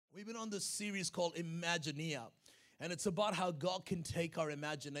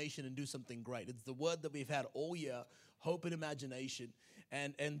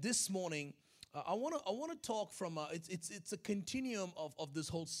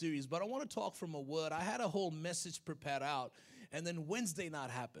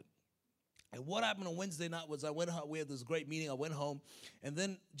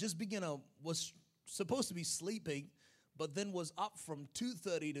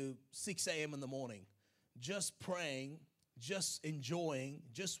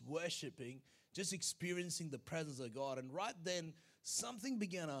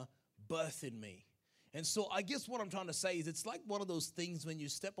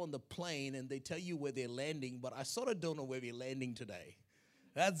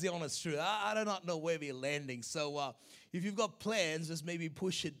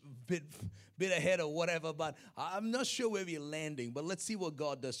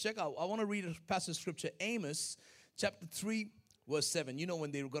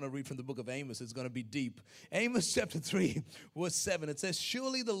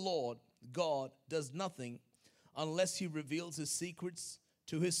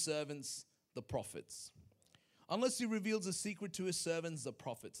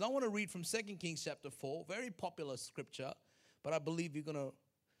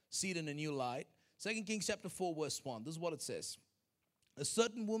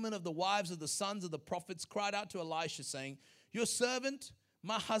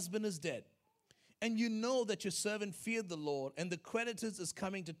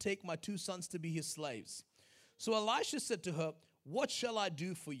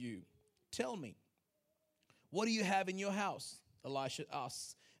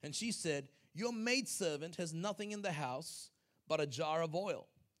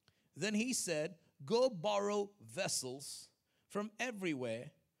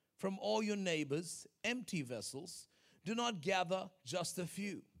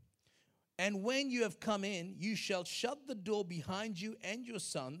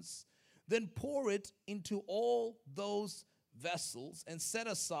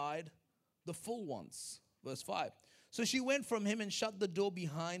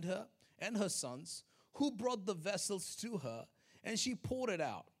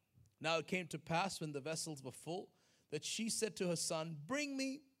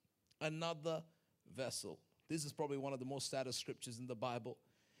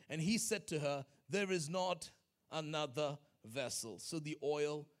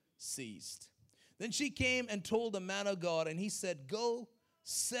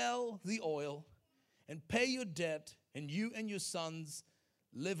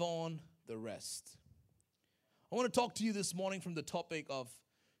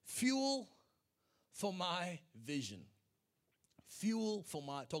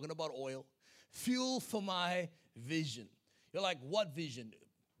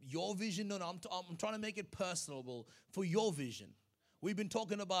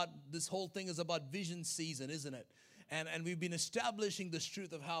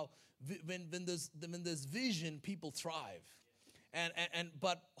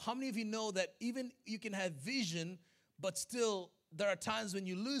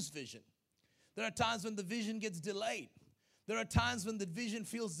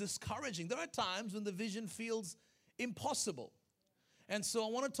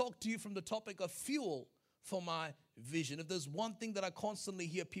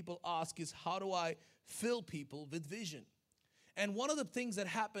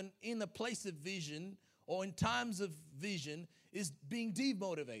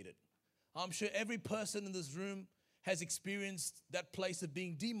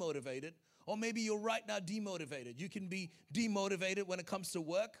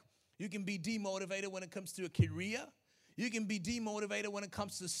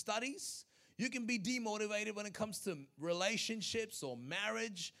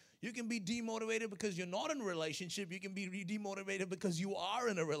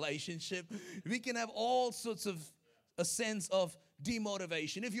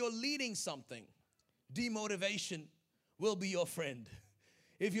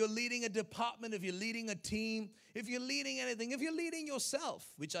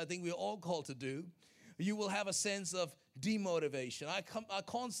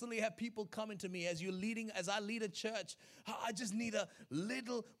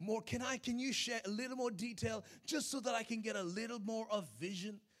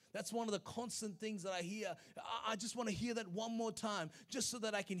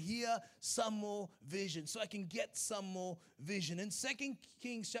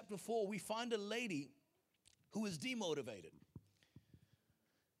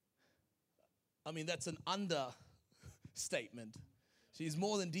I mean, that's an understatement. She's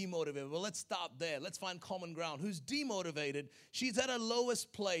more than demotivated. Well, let's stop there. Let's find common ground. Who's demotivated? She's at her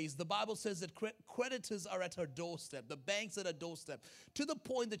lowest place. The Bible says that creditors are at her doorstep. The bank's at her doorstep. To the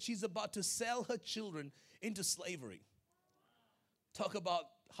point that she's about to sell her children into slavery. Talk about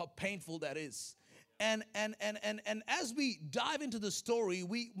how painful that is. And as we dive into the story,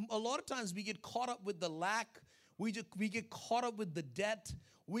 a lot of times we get caught up with the lack. We get caught up with the debt.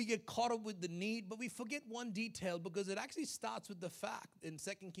 We get caught up with the need, but we forget one detail, because it actually starts with the fact in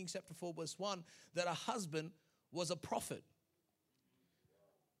 2 Kings chapter 4 verse 1 that her husband was a prophet.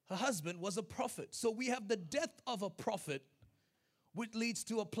 Her husband was a prophet. So we have the death of a prophet, which leads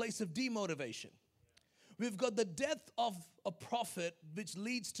to a place of demotivation. We've got the death of a prophet, which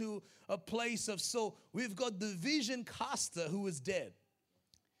leads to a place of, so we've got the vision caster who is dead.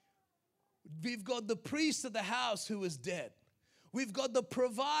 We've got the priest of the house who is dead. We've got the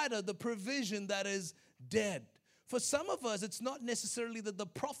provider, the provision that is dead. For some of us, it's not necessarily that the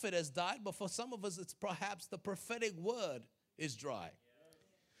prophet has died, but for some of us, it's perhaps the prophetic word is dry.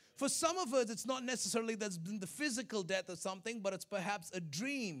 For some of us, it's not necessarily that's been the physical death of something, but it's perhaps a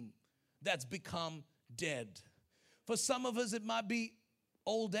dream that's become dead. For some of us, it might be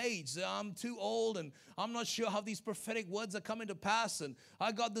old age. I'm too old and I'm not sure how these prophetic words are coming to pass, and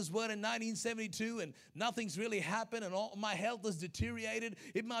I got this word in 1972 and nothing's really happened and all my health has deteriorated.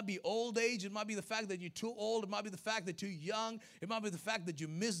 It might be old age. It might be the fact that you're too old. It might be the fact that you're young. It might be the fact that you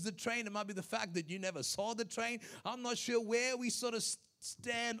missed the train. It might be the fact that you never saw the train. I'm not sure where we sort of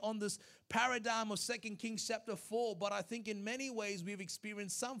stand on this paradigm of 2 Kings chapter 4, but I think in many ways we've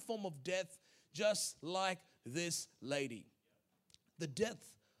experienced some form of death just like this lady. The death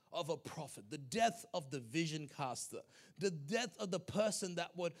of a prophet, the death of the vision caster, the death of the person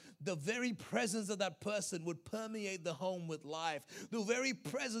that would, the very presence of that person would permeate the home with life. The very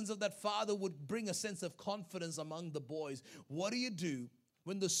presence of that father would bring a sense of confidence among the boys. What do you do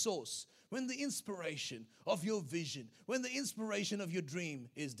when the source, when the inspiration of your vision, when the inspiration of your dream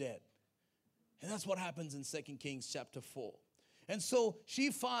is dead? And that's what happens in 2 Kings chapter 4. And so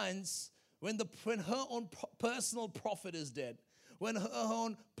she finds when her own personal prophet is dead, when her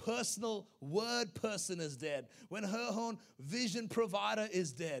own personal word person is dead, when her own vision provider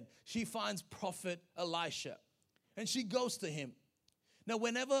is dead, she finds prophet Elisha. And she goes to him. Now,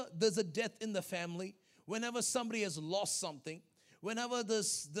 whenever there's a death in the family, whenever somebody has lost something, whenever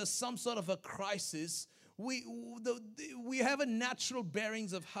there's some sort of a crisis, we have a natural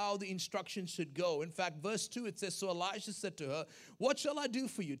bearings of how the instructions should go. In fact, verse 2, it says, so Elisha said to her, what shall I do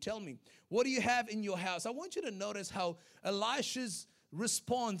for you? Tell me, what do you have in your house? I want you to notice how Elisha's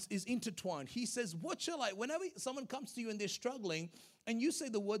response is intertwined. He says, what shall I, whenever someone comes to you and they're struggling, and you say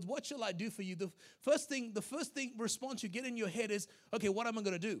the words, what shall I do for you? The first thing response you get in your head is, okay, what am I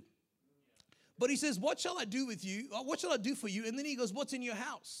going to do? But he says, what shall I do with you? What shall I do for you? And then he goes, what's in your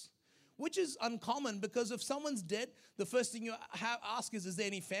house? Which is uncommon, because if someone's dead, the first thing you ask is there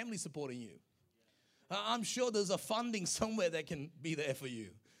any family supporting you? I'm sure there's a funding somewhere that can be there for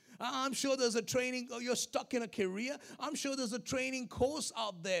you. I'm sure there's a training, or you're stuck in a career. I'm sure there's a training course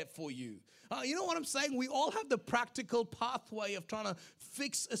out there for you. You know what I'm saying? We all have the practical pathway of trying to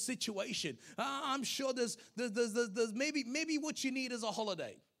fix a situation. I'm sure there's maybe what you need is a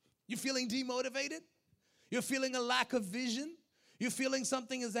holiday. You're feeling demotivated? You're feeling a lack of vision? You're feeling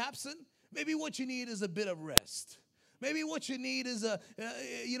something is absent? Maybe what you need is a bit of rest. Maybe what you need is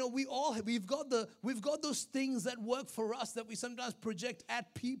we've got those things that work for us that we sometimes project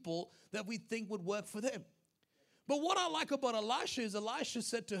at people that we think would work for them. But what I like about Elisha is Elisha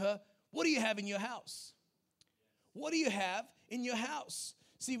said to her, what do you have in your house? What do you have in your house?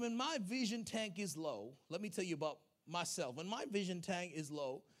 See, when my vision tank is low, let me tell you about myself. When my vision tank is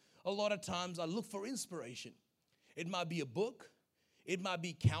low, a lot of times I look for inspiration. It might be a book. It might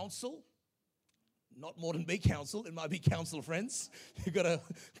be counsel, not modern day counsel. It might be counsel friends. You got to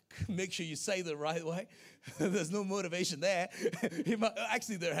make sure you say the right way. There's no motivation there.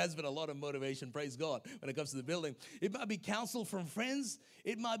 Actually, there has been a lot of motivation, praise God, when it comes to the building. It might be counsel from friends.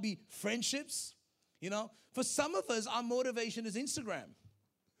 It might be friendships. You know, for some of us, our motivation is Instagram.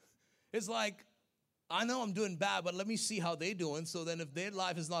 It's like, I know I'm doing bad, but let me see how they're doing. So then if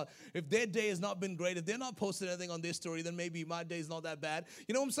their day has not been great, if they're not posting anything on their story, then maybe my day is not that bad.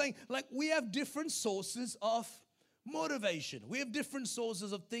 You know what I'm saying? Like, we have different sources of motivation. We have different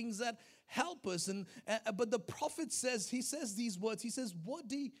sources of things that help us. But the prophet says these words. He says, what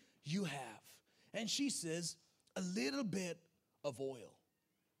do you have? And she says, a little bit of oil.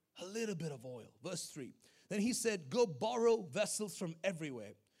 A little bit of oil. Verse 3. Then he said, go borrow vessels from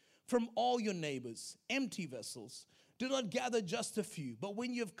everywhere, from all your neighbors, empty vessels. do not gather just a few, but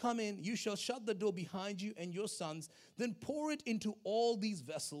when you have come in, you shall shut the door behind you and your sons, then pour it into all these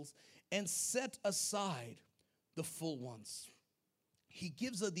vessels and set aside the full ones. He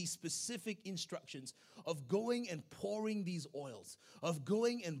gives her these specific instructions of going and pouring these oils, of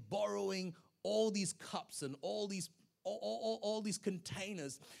going and borrowing all these cups and all these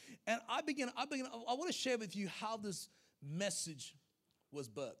containers. And I want to share with you how this message was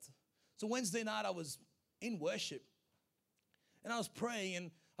birthed. So Wednesday night I was in worship and I was praying,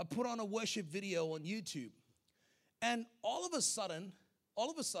 and I put on a worship video on YouTube. And all of a sudden,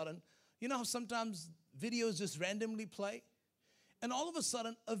 you know how sometimes videos just randomly play? And all of a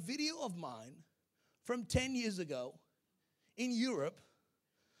sudden, a video of mine from 10 years ago in Europe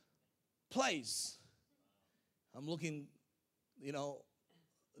plays. I'm looking,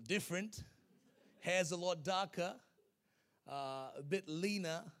 different. Hair's a lot darker, a bit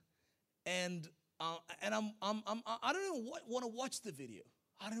leaner, and I don't even want to watch the video.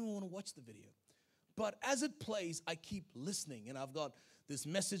 I don't even want to watch the video. But as it plays, I keep listening, and I've got this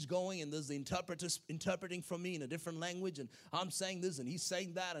message going, and there's the interpreter interpreting from me in a different language, and I'm saying this, and he's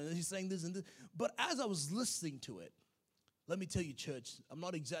saying that, and he's saying this and this. But as I was listening to it, let me tell you, church, I'm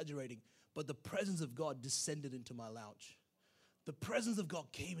not exaggerating, but the presence of God descended into my lounge. The presence of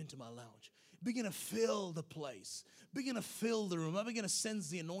God came into my lounge. Begin to fill the place. Begin to fill the room. I begin to sense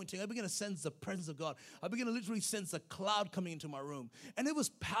the anointing. I begin to sense the presence of God. I begin to literally sense a cloud coming into my room. And it was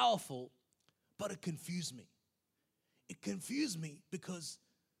powerful, but it confused me. It confused me because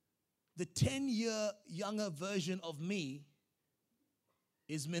the 10-year younger version of me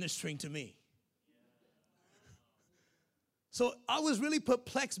is ministering to me. So I was really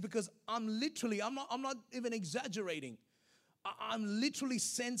perplexed because I'm not even exaggerating. I'm literally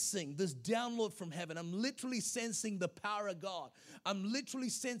sensing this download from heaven. I'm literally sensing the power of God. I'm literally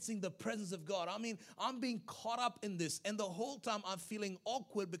sensing the presence of God. I mean, I'm being caught up in this. And the whole time I'm feeling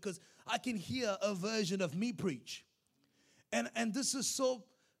awkward because I can hear a version of me preach. And this is so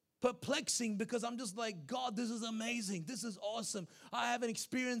perplexing because I'm just like, God, this is amazing. This is awesome. I haven't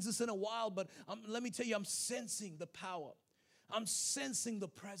experienced this in a while, but let me tell you, I'm sensing the power. I'm sensing the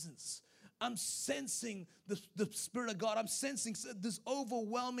presence. I'm sensing the Spirit of God. I'm sensing this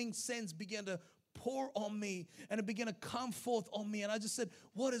overwhelming sense began to pour on me, and it began to come forth on me. And I just said,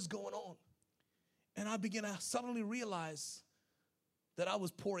 what is going on? And I began to suddenly realize that I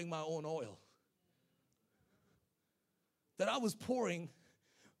was pouring my own oil. That I was pouring,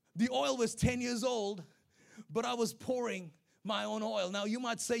 the oil was 10 years old, but I was pouring my own oil. Now, you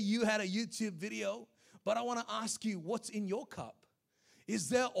might say you had a YouTube video, but I want to ask you, what's in your cup? Is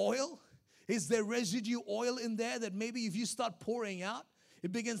there oil? Is there residue oil in there that maybe if you start pouring out,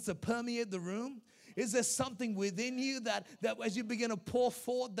 it begins to permeate the room? Is there something within you that as you begin to pour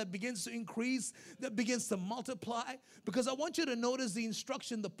forth, that begins to increase, that begins to multiply? Because I want you to notice the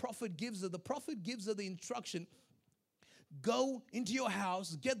instruction the prophet gives her. The prophet gives her the instruction, go into your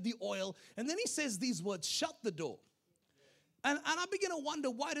house, get the oil, and then he says these words, shut the door. And I begin to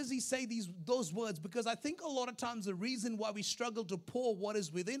wonder, why does he say those words? Because I think a lot of times the reason why we struggle to pour what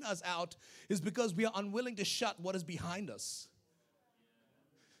is within us out is because we are unwilling to shut what is behind us.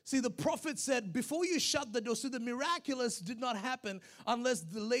 See, the prophet said, before you shut the door, so the miraculous did not happen unless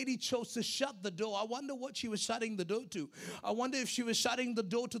the lady chose to shut the door. I wonder what she was shutting the door to. I wonder if she was shutting the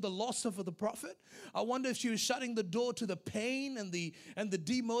door to the loss of the prophet. I wonder if she was shutting the door to the pain and the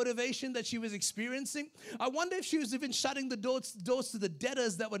demotivation that she was experiencing. I wonder if she was even shutting the doors to the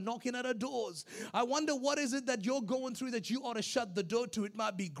debtors that were knocking at her doors. I wonder what is it that you're going through that you ought to shut the door to. It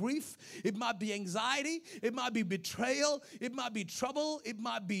might be grief. It might be anxiety. It might be betrayal. It might be trouble. It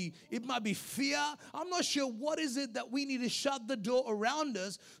might be fear. I'm not sure what is it that we need to shut the door around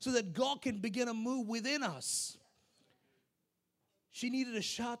us so that God can begin to move within us. She needed to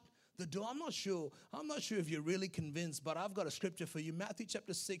shut the door. I'm not sure if you're really convinced, but I've got a scripture for you. Matthew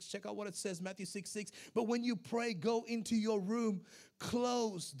chapter 6. Check out what it says. Matthew 6:6. But when you pray, go into your room,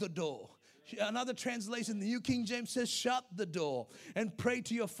 close the door. Another translation, the New King James says, shut the door and pray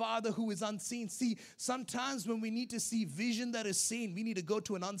to your Father who is unseen. See, sometimes when we need to see vision that is seen, we need to go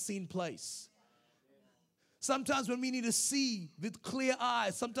to an unseen place. Sometimes when we need to see with clear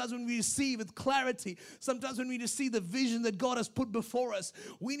eyes, sometimes when we need to see with clarity, sometimes when we need to see the vision that God has put before us,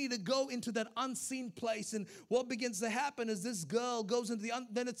 we need to go into that unseen place. And what begins to happen is this girl goes into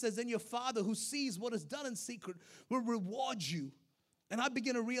then it says, then your Father who sees what is done in secret will reward you. And I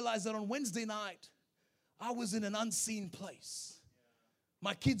began to realize that on Wednesday night, I was in an unseen place.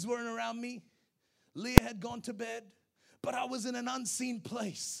 My kids weren't around me. Leah had gone to bed. but I was in an unseen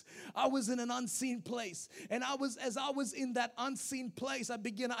place. I was in an unseen place. And as I was in that unseen place, I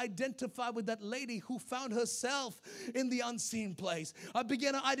began to identify with that lady who found herself in the unseen place. I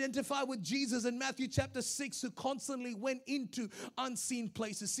began to identify with Jesus in Matthew chapter 6, who constantly went into unseen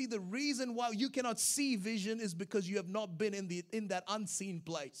places. See, the reason why you cannot see vision is because you have not been in that unseen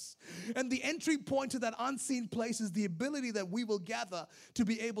place. And the entry point to that unseen place is the ability that we will gather to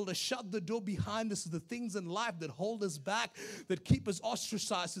be able to shut the door behind us to the things in life that hold us back, that keep us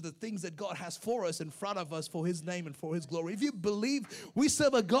ostracized to the things that God has for us, in front of us, for His name and for His glory. If you believe we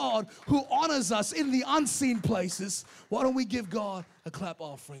serve a God who honors us in the unseen places, why don't we give God a clap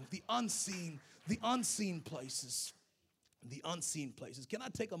offering? The unseen places. The unseen places. Can I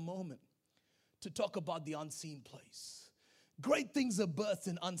take a moment to talk about the unseen place? Great things are birthed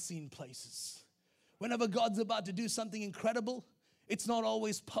in unseen places. Whenever God's about to do something incredible, it's not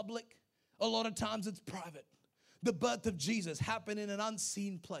always public. A lot of times it's private. The birth of Jesus happened in an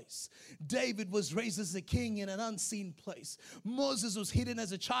unseen place. David was raised as a king in an unseen place. Moses was hidden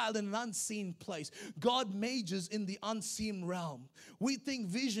as a child in an unseen place. God majors in the unseen realm. We think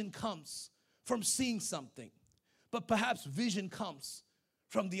vision comes from seeing something, but perhaps vision comes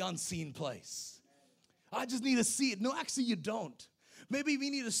from the unseen place. I just need to see it. No, actually you don't. Maybe we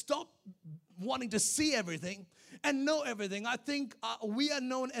need to stop wanting to see everything and know everything. I think we are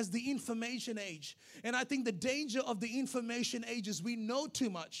known as the information age. And I think the danger of the information age is we know too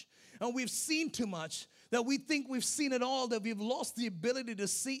much and we've seen too much, that we think we've seen it all, that we've lost the ability to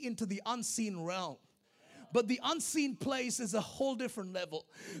see into the unseen realm. But the unseen place is a whole different level.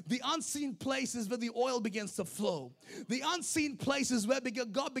 The unseen place is where the oil begins to flow. The unseen place is where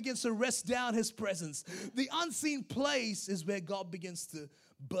God begins to rest down His presence. The unseen place is where God begins to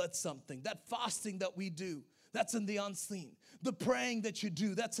birth something. That fasting that we do, that's in the unseen. The praying that you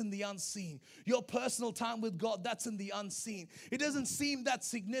do, that's in the unseen. Your personal time with God, that's in the unseen. It doesn't seem that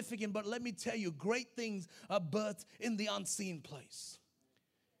significant, but let me tell you, great things are birthed in the unseen place.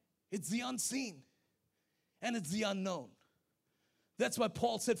 It's the unseen. And it's the unknown. That's why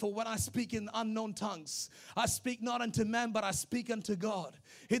Paul said, for when I speak in unknown tongues, I speak not unto man, but I speak unto God.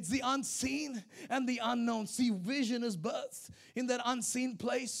 It's the unseen and the unknown. See, vision is birthed in that unseen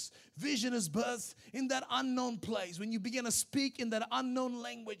place. Vision is birthed in that unknown place. When you begin to speak in that unknown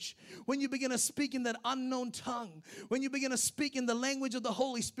language, when you begin to speak in that unknown tongue, when you begin to speak in the language of the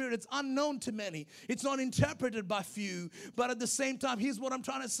Holy Spirit, it's unknown to many. It's not interpreted by few. But at the same time, here's what I'm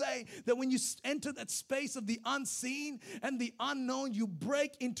trying to say, that when you enter that space of the unseen and the unknown, you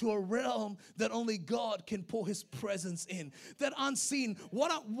break into a realm that only God can pour His presence in. That unseen.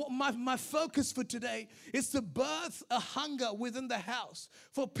 My focus for today is to birth a hunger within the house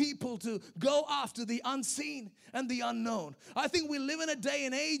for people to go after the unseen and the unknown. I think we live in a day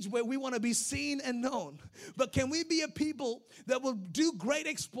and age where we want to be seen and known. But can we be a people that will do great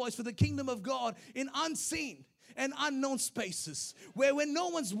exploits for the kingdom of God in unseen and unknown spaces, where when no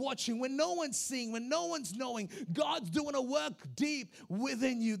one's watching, when no one's seeing, when no one's knowing, God's doing a work deep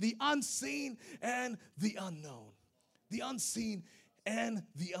within you, the unseen and the unknown. The unseen and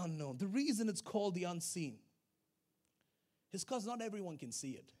the unknown. The reason it's called the unseen is because not everyone can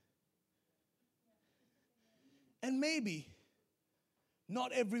see it. And maybe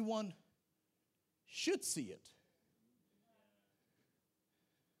not everyone should see it.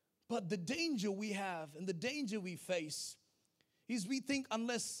 But the danger we have and the danger we face is we think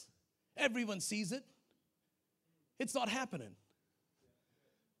unless everyone sees it, it's not happening.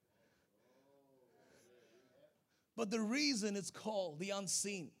 But the reason it's called the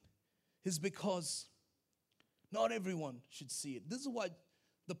unseen is because not everyone should see it. This is what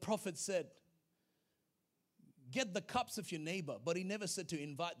the prophet said. Get the cups of your neighbor, but he never said to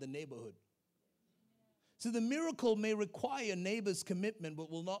invite the neighborhood. So the miracle may require your neighbor's commitment,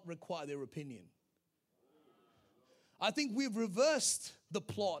 but will not require their opinion. I think we've reversed the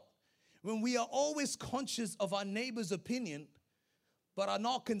plot when we are always conscious of our neighbor's opinion, but are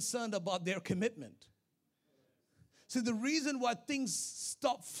not concerned about their commitment. So the reason why things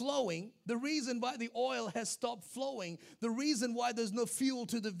stop flowing, the reason why the oil has stopped flowing, the reason why there's no fuel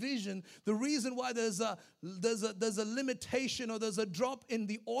to the vision, the reason why there's a limitation or there's a drop in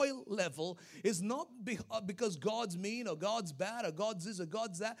the oil level is not because God's mean or God's bad or God's this or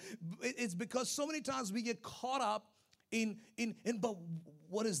God's that. It's because so many times we get caught up in but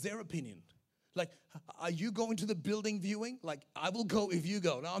what is their opinion? Like, are you going to the building viewing? Like, I will go if you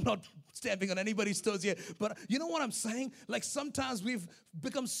go. Now, I'm not stamping on anybody's toes here, but you know what I'm saying? Like, sometimes we've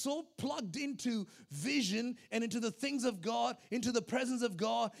become so plugged into vision and into the things of God, into the presence of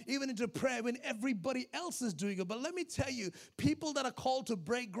God, even into prayer when everybody else is doing it. But let me tell you, people that are called to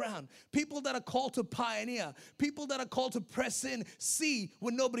break ground, people that are called to pioneer, people that are called to press in, see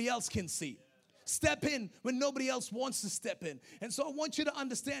when nobody else can see. Step in when nobody else wants to step in. And so I want you to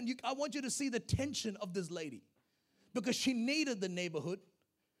understand, I want you to see the tension of this lady. Because she needed the neighborhood,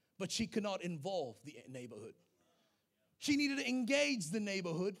 but she could not involve the neighborhood. She needed to engage the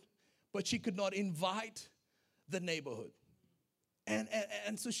neighborhood, but she could not invite the neighborhood.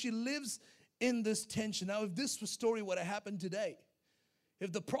 And so she lives in this tension. Now, if this story were to happen today,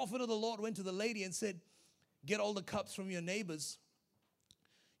 if the prophet of the Lord went to the lady and said, get all the cups from your neighbors,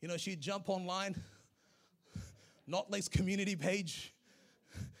 you know, she'd jump online, Northlake's community page,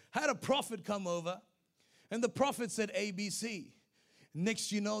 had a prophet come over, and the prophet said ABC.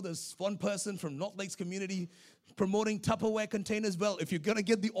 Next, you know, there's one person from Northlake's community promoting Tupperware containers. Well, if you're going to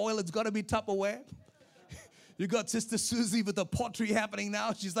get the oil, it's got to be Tupperware. You got Sister Susie with the pottery happening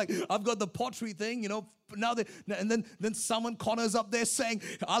now. She's like, I've got the pottery thing, you know. Now and then someone corners up there saying,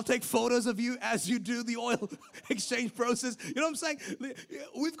 I'll take photos of you as you do the oil exchange process. You know what I'm saying?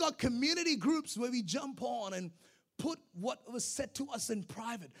 We've got community groups where we jump on and put what was said to us in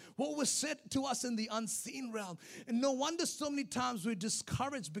private, what was said to us in the unseen realm. And no wonder so many times we're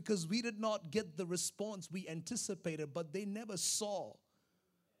discouraged because we did not get the response we anticipated, but they never saw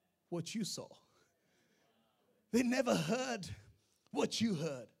what you saw. They never heard what you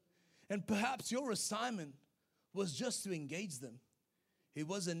heard. And perhaps your assignment was just to engage them. It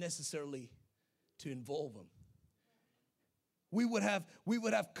wasn't necessarily to involve them. We would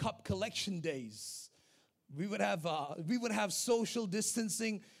have cup collection days. We would have social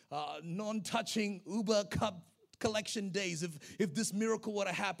distancing, non-touching Uber cup collection days. If this miracle were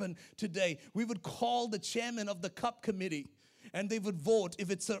to happen today, we would call the chairman of the cup committee, and they would vote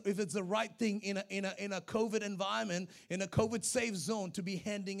if it's the right thing in a COVID environment, in a COVID safe zone, to be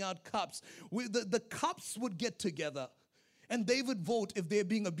handing out cups. The cups would get together, and they would vote if they're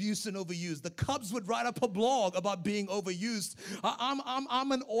being abused and overused. The Cubs would write up a blog about being overused. I'm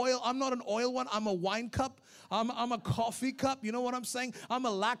not an oil one. I'm a wine cup. I'm a coffee cup. You know what I'm saying? I'm a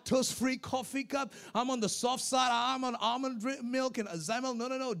lactose-free coffee cup. I'm on the soft side. I'm on almond milk and Azamel.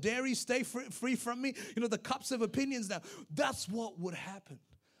 No. Dairy, stay free from me. You know, the cups have opinions now. That's what would happen.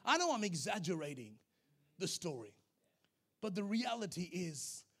 I know I'm exaggerating the story, but the reality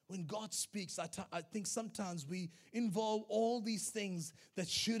is, when God speaks, I think sometimes we involve all these things that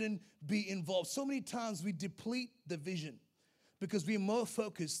shouldn't be involved. So many times we deplete the vision because we're more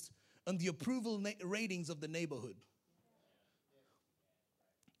focused on the approval ratings of the neighborhood.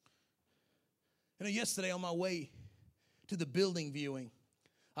 You know, yesterday on my way to the building viewing,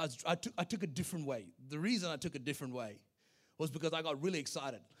 I took a different way. The reason I took a different way was because I got really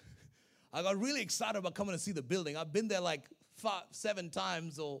excited. I got really excited about coming to see the building. I've been there like 7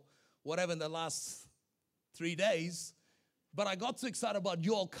 times or whatever in the last 3 days, but I got so excited about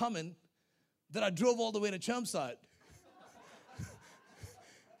you all coming that I drove all the way to Chermside.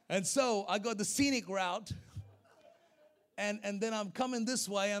 And so I got the scenic route, and then I'm coming this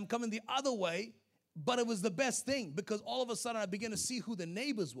way, I'm coming the other way, but it was the best thing because all of a sudden I began to see who the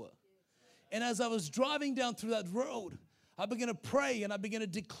neighbors were. And as I was driving down through that road, I began to pray and I began to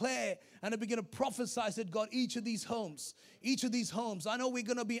declare and I began to prophesy. I said, God, each of these homes, I know we're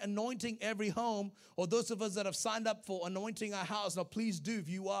going to be anointing every home, or those of us that have signed up for anointing our house. Now, please do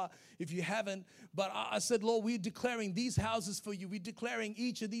if you haven't. But I said, Lord, we're declaring these houses for you. We're declaring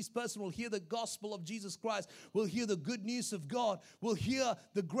each of these persons will hear the gospel of Jesus Christ, will hear the good news of God, will hear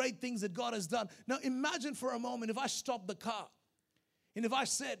the great things that God has done. Now, imagine for a moment if I stopped the car and if I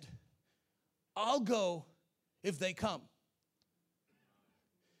said, I'll go if they come.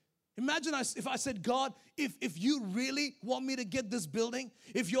 Imagine if I said, God, if you really want me to get this building,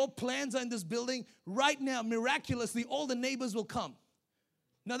 if your plans are in this building, right now, miraculously, all the neighbors will come.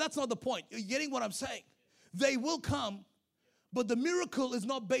 Now, that's not the point. You're getting what I'm saying? They will come, but the miracle is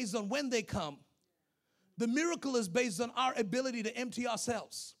not based on when they come. The miracle is based on our ability to empty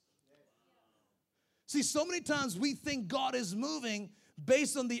ourselves. See, so many times we think God is moving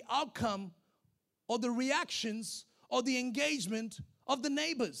based on the outcome or the reactions or the engagement of the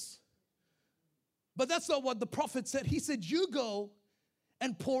neighbors. But that's not what the prophet said. He said, you go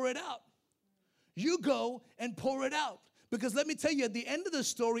and pour it out. You go and pour it out. Because let me tell you, at the end of the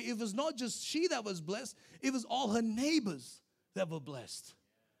story, it was not just she that was blessed. It was all her neighbors that were blessed.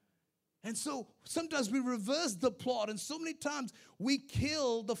 And so sometimes we reverse the plot, and so many times we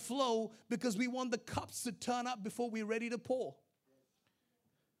kill the flow because we want the cups to turn up before we're ready to pour.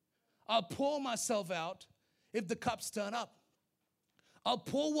 I'll pour myself out if the cups turn up. I'll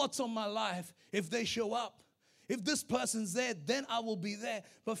pour what's on my life if they show up. If this person's there, then I will be there.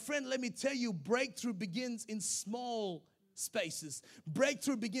 But friend, let me tell you, breakthrough begins in small spaces.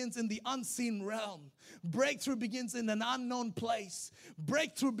 Breakthrough begins in the unseen realm. Breakthrough begins in an unknown place.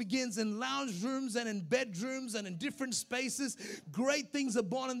 Breakthrough begins in lounge rooms and in bedrooms and in different spaces. Great things are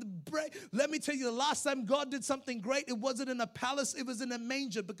born in the Let me tell you, the last time God did something great, it wasn't in a palace, it was in a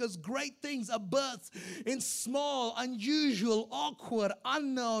manger, because great things are birthed in small, unusual, awkward,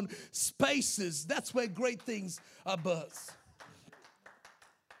 unknown spaces. That's where great things are birthed.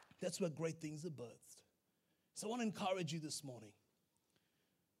 That's where great things are birthed. So I want to encourage you this morning.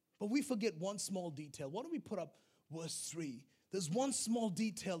 But we forget one small detail. Why don't we put up verse 3? There's one small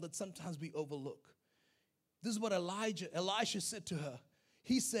detail that sometimes we overlook. This is what Elisha said to her.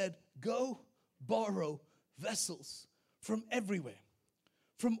 He said, go borrow vessels from everywhere,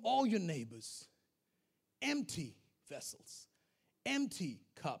 from all your neighbors. Empty vessels, empty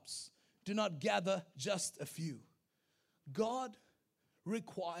cups. Do not gather just a few. God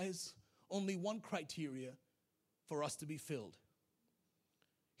requires only one criteria for us to be filled.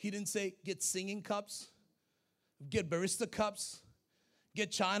 He didn't say get singing cups, get barista cups,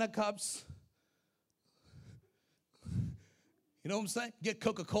 get China cups. You know what I'm saying? Get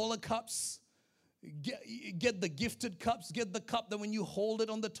Coca-Cola cups. Get the gifted cups. Get the cup that when you hold it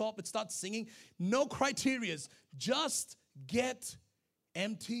on the top, it starts singing. No criterias. Just get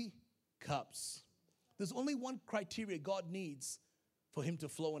empty cups. There's only one criteria God needs for him to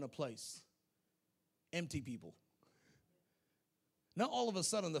flow in a place. Empty people. Now all of a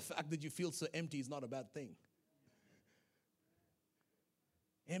sudden the fact that you feel so empty is not a bad thing.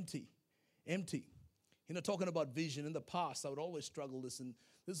 Empty. You know, talking about vision, in the past I would always struggle this, and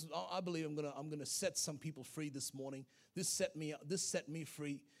this I believe I'm gonna set some people free this morning. This set me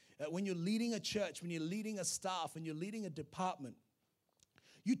free. When you're leading a church, when you're leading a staff, when you're leading a department,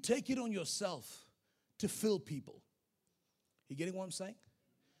 you take it on yourself to fill people. You getting what I'm saying?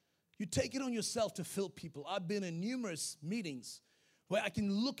 You take it on yourself to fill people. I've been in numerous meetings where I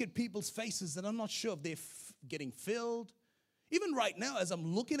can look at people's faces and I'm not sure if they're getting filled. Even right now, as I'm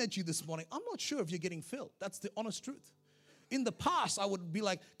looking at you this morning, I'm not sure if you're getting filled. That's the honest truth. In the past, I would be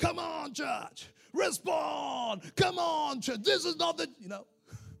like, come on, church, respond. Come on, church. This is not the, you know.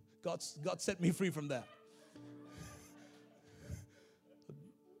 God set me free from that.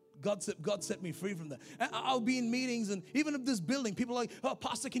 God set me free from that. And I'll be in meetings, and even in this building, people are like, oh,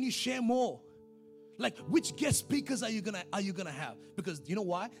 Pastor, can you share more? Like, which guest speakers are you gonna have? Because you know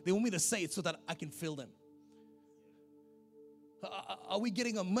why? They want me to say it so that I can fill them. Are we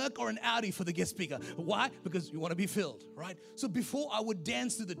getting a Merc or an Audi for the guest speaker? Why? Because you want to be filled, right? So before I would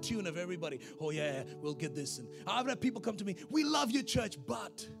dance to the tune of everybody, oh yeah, we'll get this. And I've had people come to me, we love your church,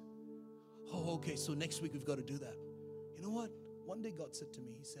 but, oh, okay, so next week we've got to do that. You know what? One day God said to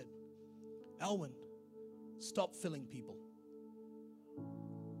me, he said, Alwyn, stop filling people.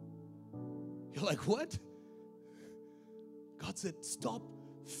 You're like, what? God said, stop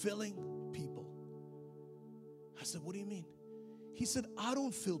filling people. I said, what do you mean? He said, I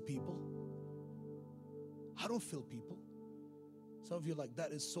don't fill people. I don't fill people. Some of you are like,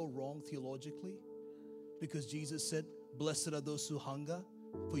 that is so wrong theologically. Because Jesus said, blessed are those who hunger,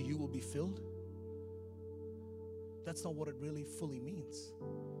 for you will be filled. That's not what it really fully means.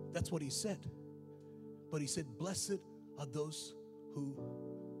 That's what he said. But he said, blessed are those who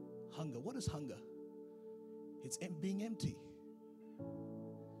hunger. What is hunger? It's being empty.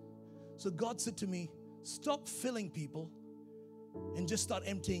 So God said to me, stop filling people and just start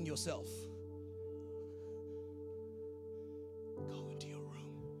emptying yourself. Go into your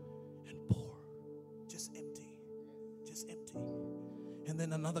room and pour. Just empty. Just empty. And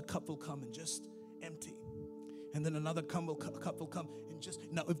then another cup will come and just empty. And then another cup will come and just...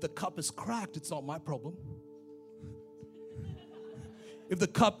 Now, if the cup is cracked, it's not my problem. If the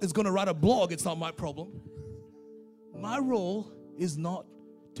cup is going to write a blog, it's not my problem. My role is not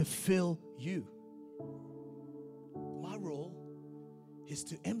to fill you. My role is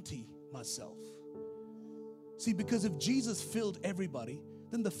to empty myself. See, because if Jesus filled everybody,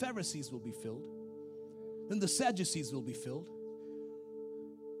 then the Pharisees will be filled. Then the Sadducees will be filled.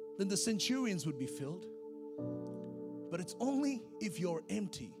 Then the centurions would be filled. But it's only if you're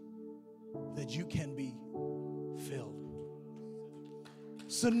empty that you can be filled.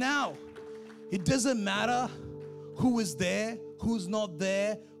 So now, it doesn't matter who is there, who's not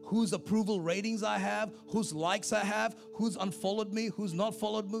there, whose approval ratings I have, whose likes I have, who's unfollowed me, who's not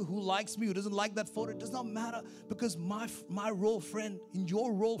followed me, who likes me, who doesn't like that photo. It does not matter, because my role, friend, in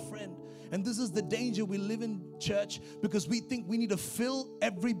your role, friend. And this is the danger we live in, church, because we think we need to fill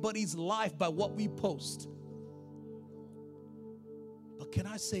everybody's life by what we post. But can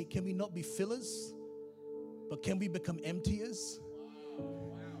I say, can we not be fillers, but can we become emptiers?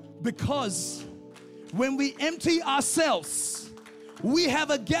 Because when we empty ourselves, we have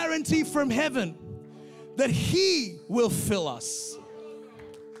a guarantee from heaven that He will fill us.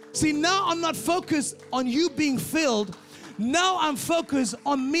 See, now I'm not focused on you being filled. Now I'm focused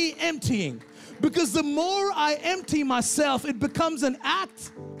on me emptying. Because the more I empty myself, it becomes an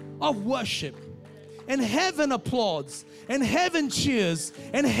act of worship. And heaven applauds, and heaven cheers,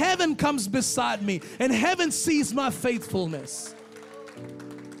 and heaven comes beside me, and heaven sees my faithfulness.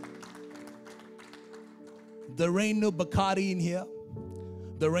 There ain't no Bacardi in here.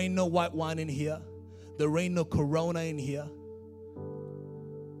 There ain't no white wine in here. There ain't no Corona in here.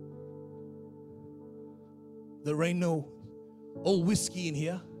 There ain't no old whiskey in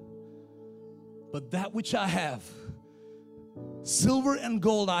here. But that which I have, silver and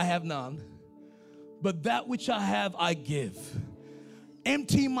gold I have none, but that which I have I give.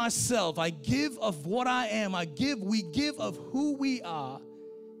 Empty myself. I give of what I am. We give of who we are.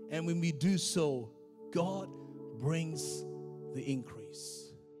 And when we do so, God brings the increase.